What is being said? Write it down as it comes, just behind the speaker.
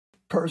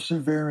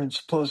Perseverance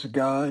plus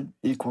God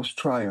equals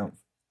triumph.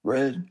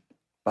 Read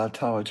by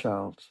Tyler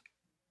Childs.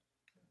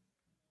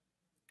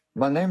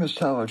 My name is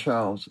Tyler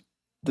Childs.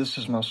 This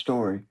is my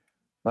story,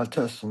 my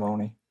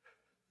testimony.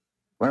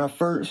 When I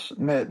first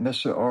met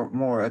Mr. Art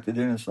Moore at the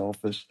dentist's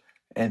office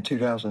in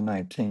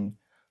 2019,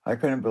 I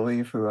couldn't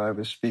believe who I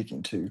was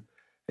speaking to,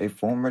 a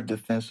former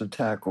defensive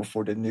tackle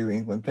for the New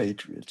England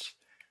Patriots.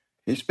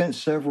 He spent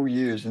several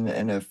years in the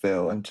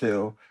NFL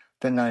until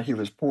the night he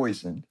was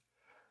poisoned.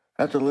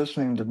 After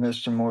listening to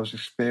Mr. Moore's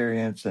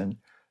experience and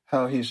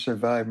how he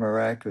survived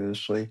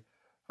miraculously,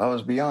 I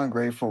was beyond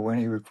grateful when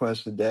he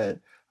requested that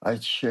I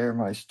share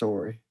my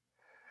story.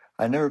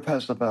 I never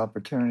passed up an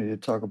opportunity to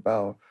talk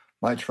about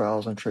my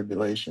trials and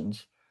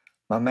tribulations.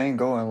 My main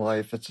goal in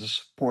life is to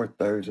support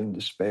those in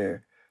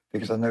despair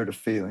because I know the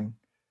feeling.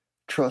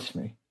 Trust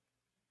me,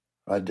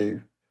 I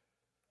do.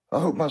 I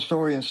hope my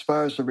story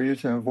inspires the reader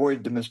to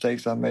avoid the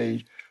mistakes I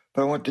made,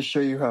 but I want to show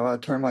you how I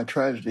turned my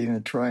tragedy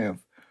into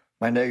triumph,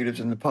 my negatives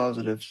into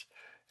positives,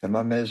 and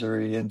my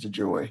misery into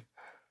joy.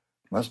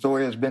 My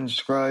story has been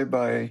described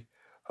by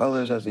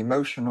others as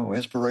emotional,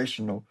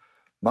 inspirational,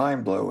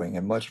 mind-blowing,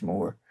 and much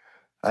more.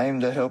 I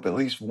aim to help at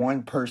least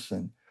one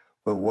person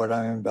with what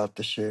I am about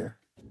to share.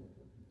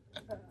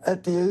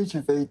 At the age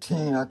of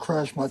 18, I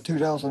crashed my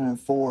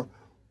 2004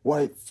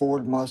 white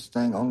Ford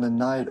Mustang on the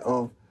night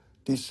of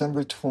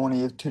December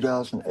 20th,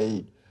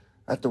 2008.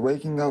 After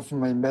waking up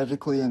from a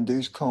medically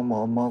induced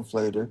coma a month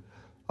later,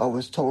 I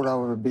was told I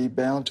would be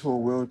bound to a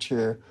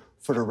wheelchair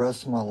for the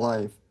rest of my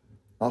life.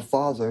 My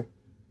father,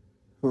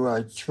 who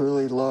I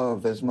truly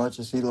love as much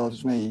as he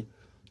loves me,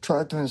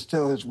 tried to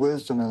instill his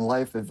wisdom and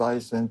life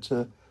advice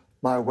into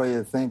my way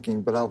of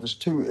thinking, but I was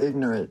too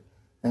ignorant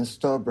and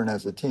stubborn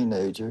as a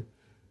teenager.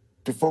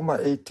 Before my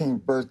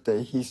 18th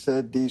birthday, he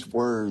said these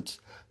words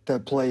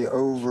that play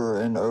over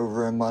and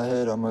over in my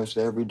head almost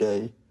every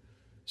day.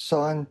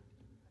 Son,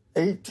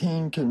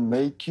 18 can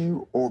make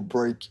you or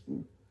break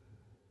you.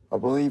 I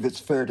believe it's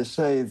fair to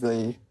say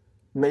the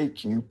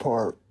make you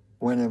part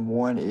went in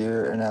one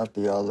ear and out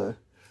the other.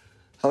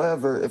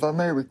 However, if I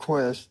may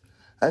request,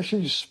 I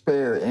should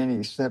spare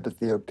any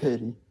sympathy or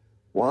pity.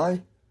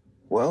 Why?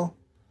 Well,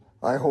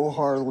 I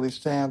wholeheartedly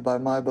stand by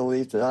my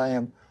belief that I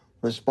am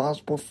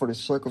responsible for the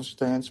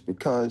circumstance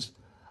because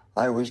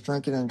I was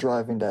drinking and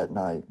driving that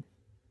night.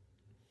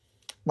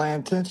 My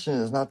intention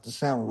is not to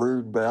sound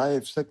rude, but I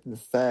accepted the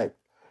fact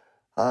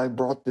I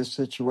brought this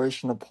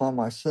situation upon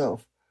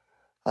myself.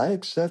 I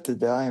accepted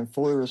that I am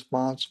fully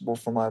responsible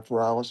for my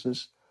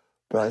paralysis,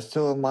 but I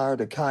still admire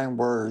the kind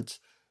words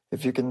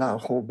if you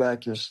cannot hold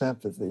back your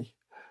sympathy.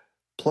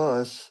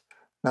 Plus,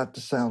 not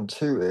to sound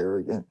too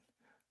arrogant,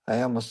 I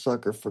am a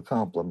sucker for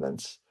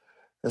compliments,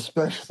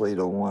 especially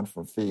the one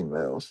from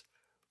females,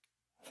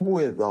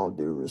 with all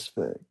due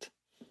respect.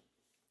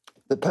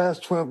 The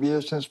past 12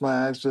 years since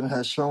my accident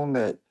has shown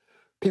that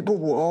people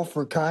will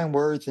offer kind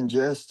words and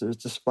gestures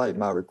despite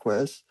my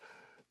requests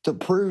to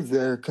prove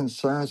their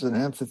concerns and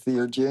empathy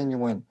are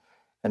genuine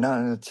and not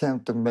an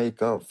attempt to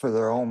make up for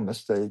their own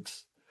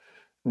mistakes.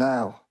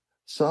 Now,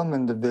 some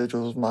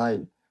individuals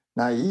might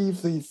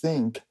naively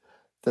think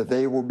that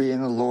they will be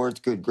in the Lord's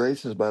good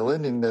graces by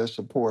lending their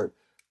support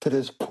to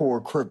this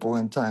poor cripple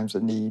in times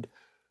of need,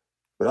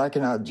 but I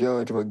cannot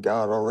judge what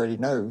God already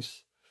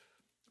knows.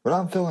 When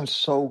I'm feeling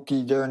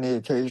sulky during the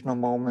occasional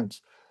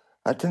moments,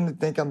 I tend to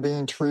think I'm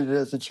being treated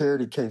as a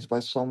charity case by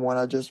someone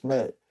I just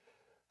met.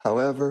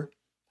 However,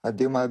 I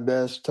do my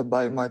best to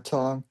bite my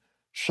tongue,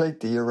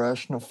 shake the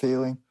irrational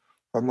feeling,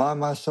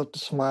 remind myself to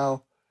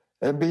smile,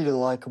 and be the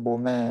likable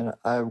man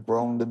I have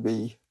grown to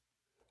be.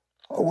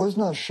 I was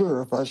not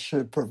sure if I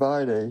should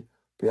provide a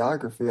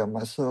biography of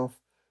myself.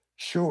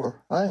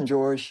 Sure, I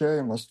enjoy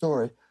sharing my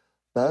story,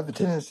 but I have a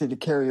tendency to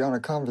carry on a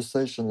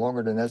conversation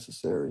longer than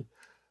necessary.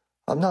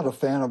 I'm not a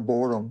fan of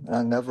boredom, and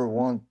I never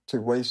want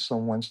to waste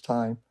someone's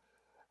time.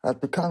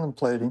 After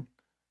contemplating,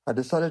 I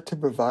decided to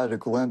provide a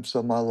glimpse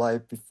of my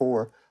life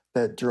before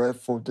that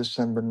dreadful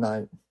December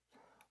night.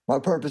 My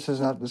purpose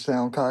is not to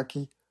sound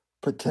cocky,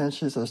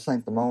 pretentious, or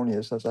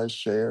sanctimonious as I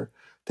share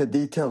the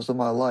details of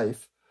my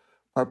life.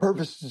 My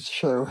purpose is to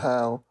show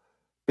how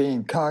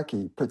being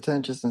cocky,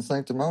 pretentious, and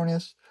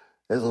sanctimonious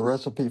is a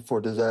recipe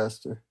for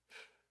disaster.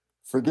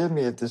 Forgive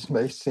me if this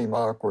may seem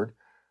awkward.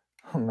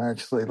 I'm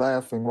actually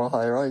laughing while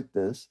I write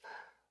this,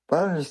 but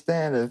I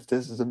understand if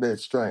this is a bit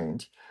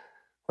strange.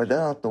 With that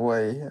out the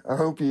way, I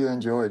hope you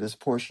enjoy this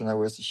portion I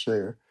wish to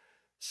share.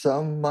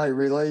 Some might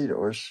relate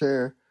or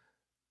share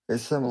a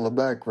similar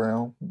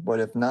background,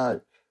 but if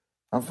not,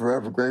 I'm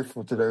forever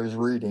grateful to those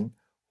reading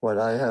what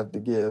I have to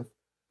give.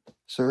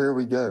 So here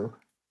we go.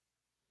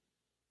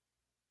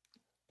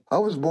 I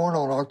was born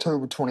on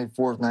October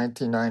 24th,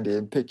 1990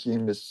 in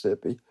Picayune,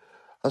 Mississippi.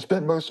 I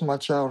spent most of my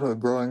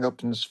childhood growing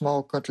up in the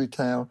small country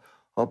town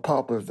of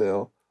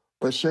Poplarville,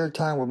 but shared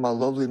time with my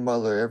lovely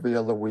mother every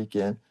other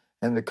weekend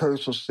in the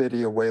coastal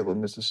city of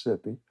Wayland,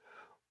 Mississippi.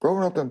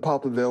 Growing up in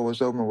Poplarville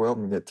was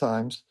overwhelming at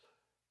times.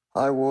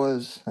 I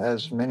was,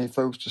 as many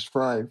folks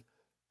describe,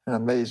 an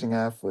amazing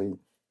athlete.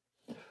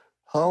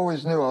 I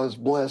always knew I was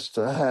blessed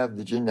to have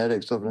the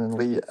genetics of an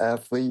elite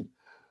athlete,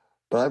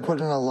 but I put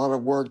in a lot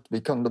of work to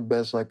become the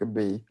best I could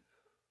be.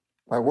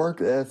 My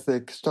work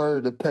ethic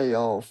started to pay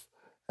off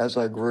as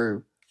I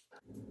grew.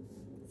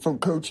 From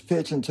coach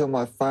pitch until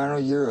my final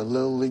year of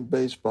Little League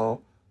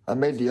Baseball, I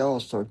made the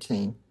All-Star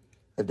team.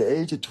 At the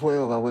age of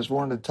 12, I was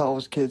one of the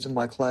tallest kids in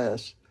my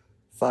class,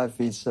 5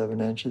 feet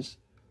 7 inches,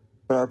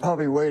 but I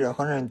probably weighed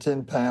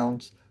 110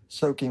 pounds,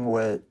 soaking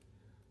wet.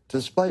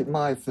 Despite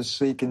my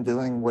physique and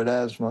dealing with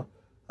asthma,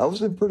 I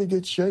was in pretty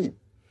good shape.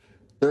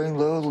 During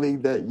Little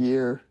League that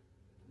year,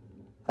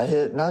 I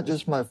hit not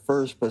just my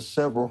first, but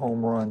several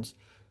home runs,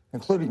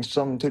 including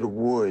some to the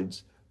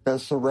woods that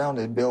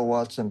surrounded Bill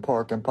Watson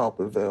Park in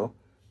Poplarville.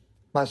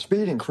 My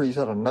speed increased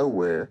out of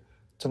nowhere.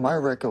 To my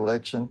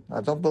recollection, I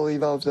don't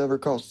believe I was ever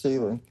caught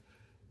stealing.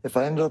 If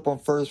I ended up on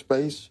first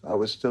base, I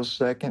was still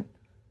second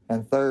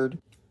and third,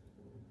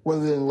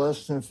 within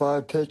less than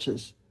 5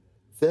 pitches.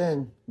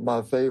 Then,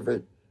 my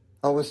favorite,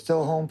 I was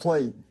still home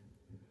plate.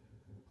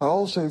 I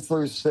also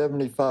threw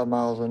 75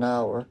 miles an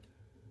hour,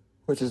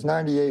 which is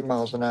 98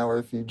 miles an hour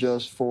if you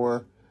adjust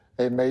for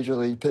a major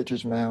league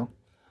pitcher's mound.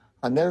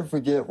 I'll never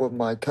forget what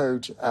my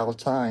coach, Al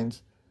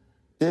Tynes,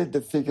 did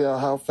to figure out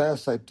how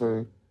fast I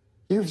threw.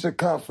 He was a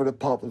cop for the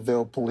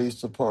Poplarville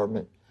Police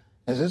Department,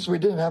 and since we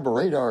didn't have a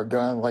radar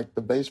gun like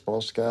the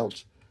baseball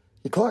scouts,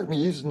 he clocked me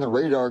using the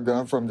radar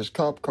gun from his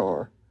cop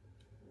car.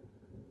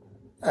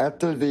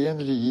 After the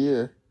end of the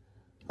year,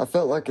 I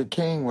felt like a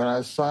king when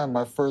I signed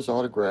my first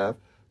autograph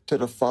to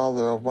the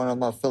father of one of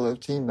my fellow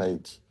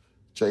teammates,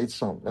 Jade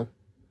Sumner.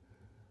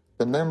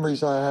 The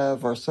memories I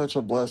have are such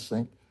a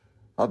blessing.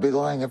 I'd be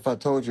lying if I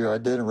told you I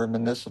didn't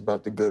reminisce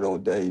about the good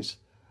old days.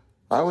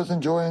 I was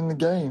enjoying the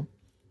game.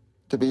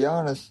 To be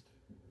honest,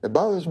 it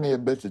bothers me a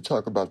bit to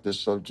talk about this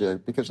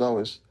subject because I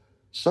was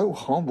so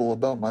humble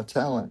about my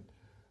talent.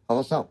 I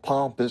was not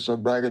pompous or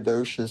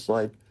braggadocious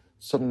like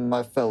some of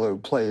my fellow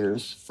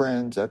players,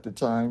 friends at the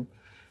time.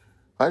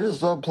 I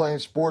just loved playing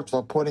sports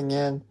while putting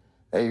in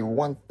a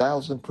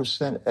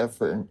 1,000%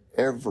 effort in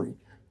every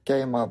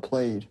game I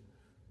played.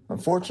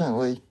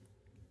 Unfortunately,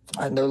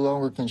 I no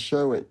longer can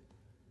show it,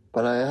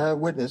 but I have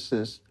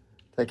witnesses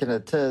that can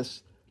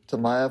attest to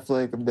my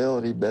athletic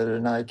ability better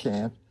than I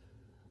can.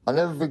 I'll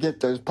never forget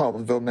those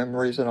Poplarville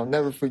memories, and I'll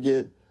never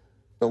forget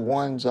the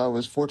ones I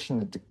was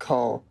fortunate to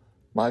call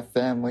my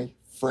family,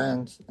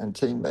 friends, and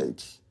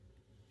teammates.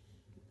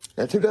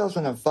 In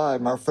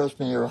 2005, my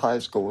freshman year of high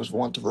school was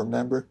one to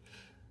remember.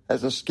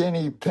 As a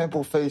skinny,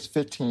 pimple-faced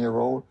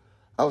 15-year-old,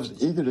 I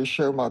was eager to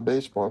show my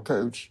baseball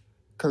coach,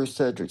 Coach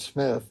Cedric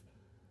Smith,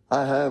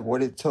 I had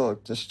what it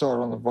took to start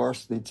on the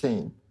varsity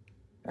team,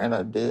 and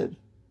I did.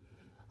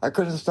 I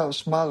couldn't stop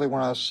smiling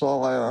when I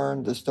saw I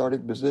earned the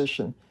starting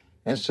position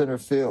in center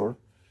field.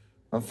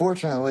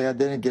 Unfortunately, I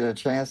didn't get a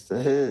chance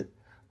to hit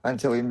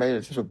until we made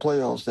it to the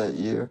playoffs that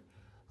year.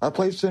 I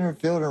played center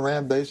field and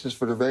ran bases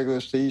for the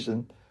regular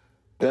season,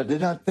 but I did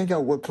not think I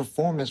would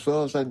perform as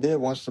well as I did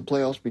once the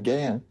playoffs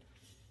began.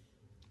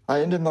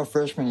 I ended my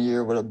freshman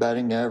year with a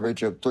batting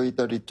average of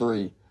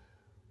 .333,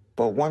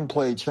 but one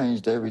play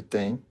changed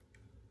everything.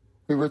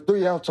 We were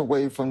 3 outs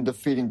away from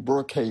defeating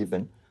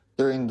Brookhaven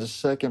during the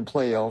second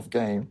playoff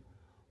game,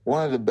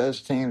 one of the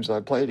best teams I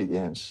played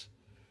against.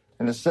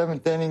 In the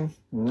 7th inning,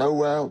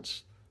 no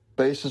outs,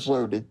 bases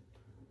loaded.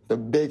 The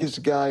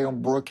biggest guy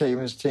on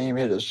Brookhaven's team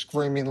hit a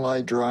screaming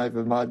line drive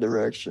in my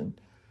direction.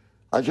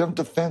 I jumped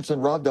the fence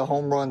and robbed a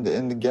home run to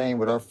end the game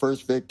with our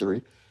first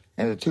victory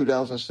in the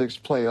 2006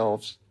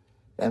 playoffs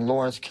in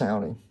Lawrence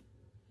County.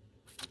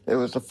 It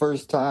was the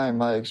first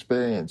time I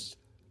experienced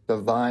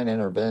divine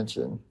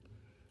intervention.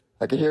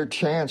 I could hear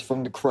chants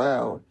from the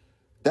crowd.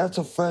 That's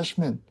a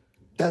freshman.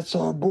 That's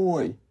our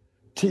boy.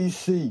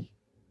 TC.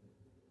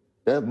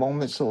 That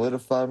moment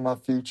solidified my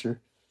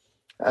future.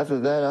 After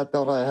that, I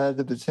thought I had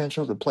the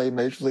potential to play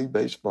Major League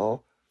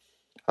Baseball.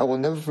 I will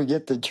never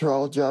forget the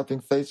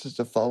jaw-dropping faces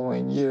the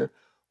following year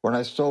when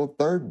I stole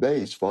third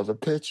base while the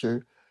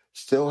pitcher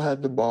still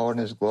had the ball in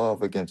his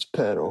glove against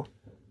Petal.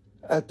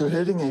 After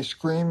hitting a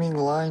screaming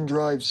line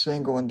drive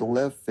single into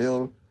left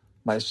field,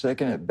 my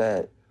second at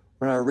bat,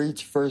 when I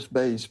reached first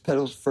base,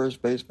 Petal's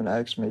first baseman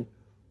asked me,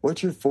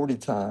 "What's your 40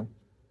 time?"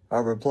 I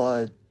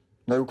replied,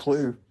 "No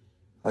clue.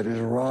 I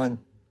just run."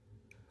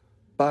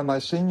 By my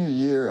senior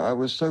year, I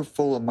was so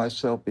full of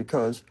myself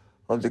because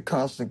of the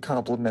constant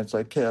compliments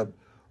I kept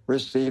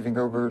receiving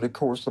over the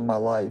course of my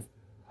life.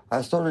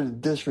 I started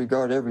to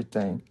disregard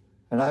everything,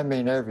 and I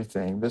mean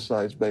everything,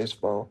 besides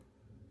baseball.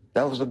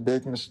 That was a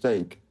big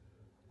mistake.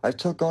 I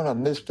took on a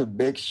Mr.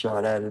 Big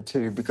Shot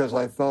attitude because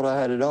I thought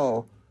I had it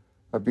all.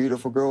 A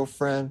beautiful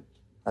girlfriend,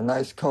 a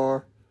nice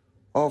car,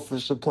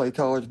 offers to play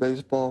college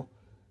baseball,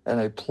 and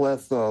a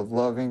plethora of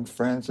loving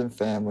friends and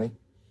family.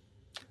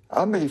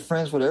 I made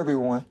friends with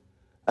everyone.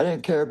 I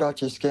didn't care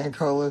about your skin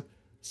color,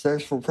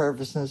 sexual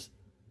preferences,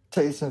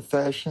 taste in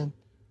fashion,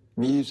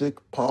 music,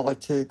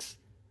 politics,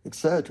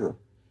 etc.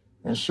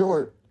 In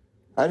short,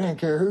 I didn't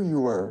care who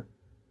you were,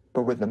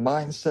 but with the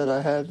mindset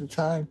I had at the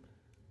time,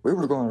 we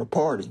were going to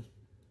party.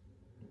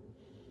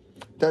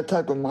 That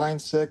type of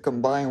mindset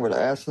combined with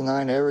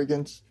asinine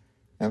arrogance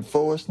and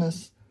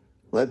foolishness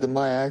led to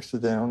my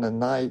accident on the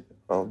night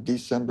of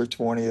December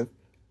 20th,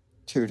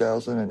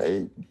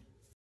 2008.